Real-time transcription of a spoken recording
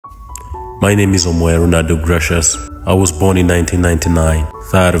My name is Omoy Ronaldo Gracious. I was born in 1999,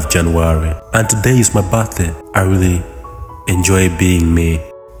 3rd of January, and today is my birthday. I really enjoy being me.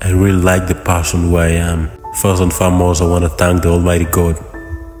 I really like the person who I am. First and foremost, I want to thank the Almighty God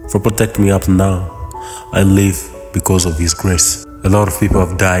for protecting me up to now. I live because of His grace. A lot of people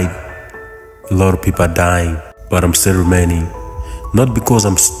have died. A lot of people are dying, but I'm still remaining. Not because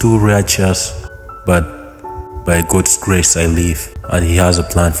I'm too righteous, but by God's grace I live, and He has a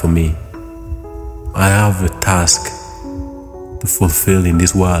plan for me. I have a task to fulfill in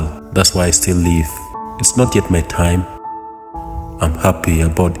this world. That's why I still live. It's not yet my time. I'm happy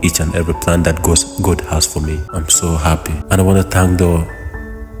about each and every plan that God has for me. I'm so happy. And I want to thank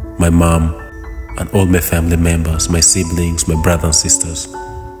my mom and all my family members, my siblings, my brothers and sisters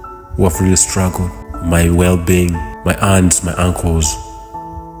who have really struggled. My well-being, my aunts, my uncles.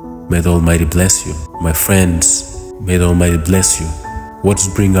 May the Almighty bless you. My friends, may the Almighty bless you. What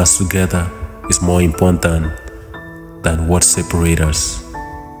brings us together is more important than what separates us.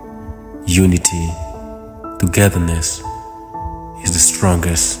 Unity, togetherness is the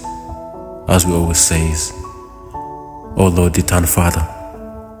strongest, as we always say. Oh Lord, Eternal Father,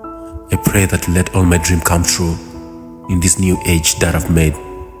 I pray that you let all my dreams come true in this new age that I've made.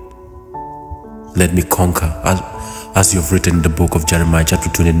 Let me conquer, as you've written in the book of Jeremiah chapter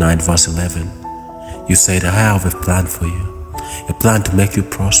 29 verse 11. You said, I have a plan for you, a plan to make you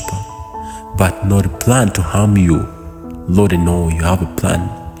prosper, but not a plan to harm you. Lord, I know you have a plan.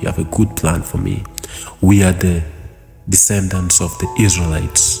 You have a good plan for me. We are the descendants of the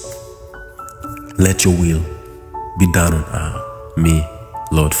Israelites. Let your will be done on me,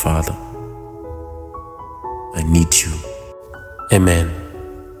 Lord Father. I need you. Amen.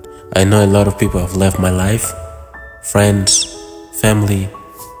 I know a lot of people have left my life, friends, family,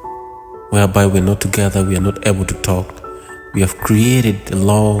 whereby we're not together, we are not able to talk. We have created a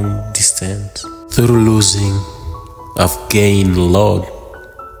long distance. Through losing, I've gained a lot.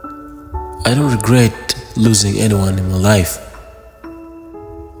 I don't regret losing anyone in my life.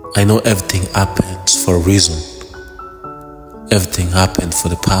 I know everything happens for a reason. Everything happened for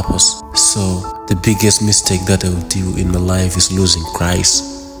the purpose. So the biggest mistake that I will do in my life is losing Christ.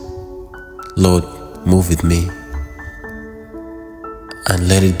 Lord, move with me and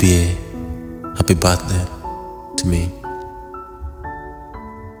let it be a happy birthday to me.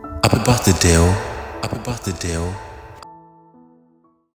 Happy birthday, Deo. Happy birthday, Deo.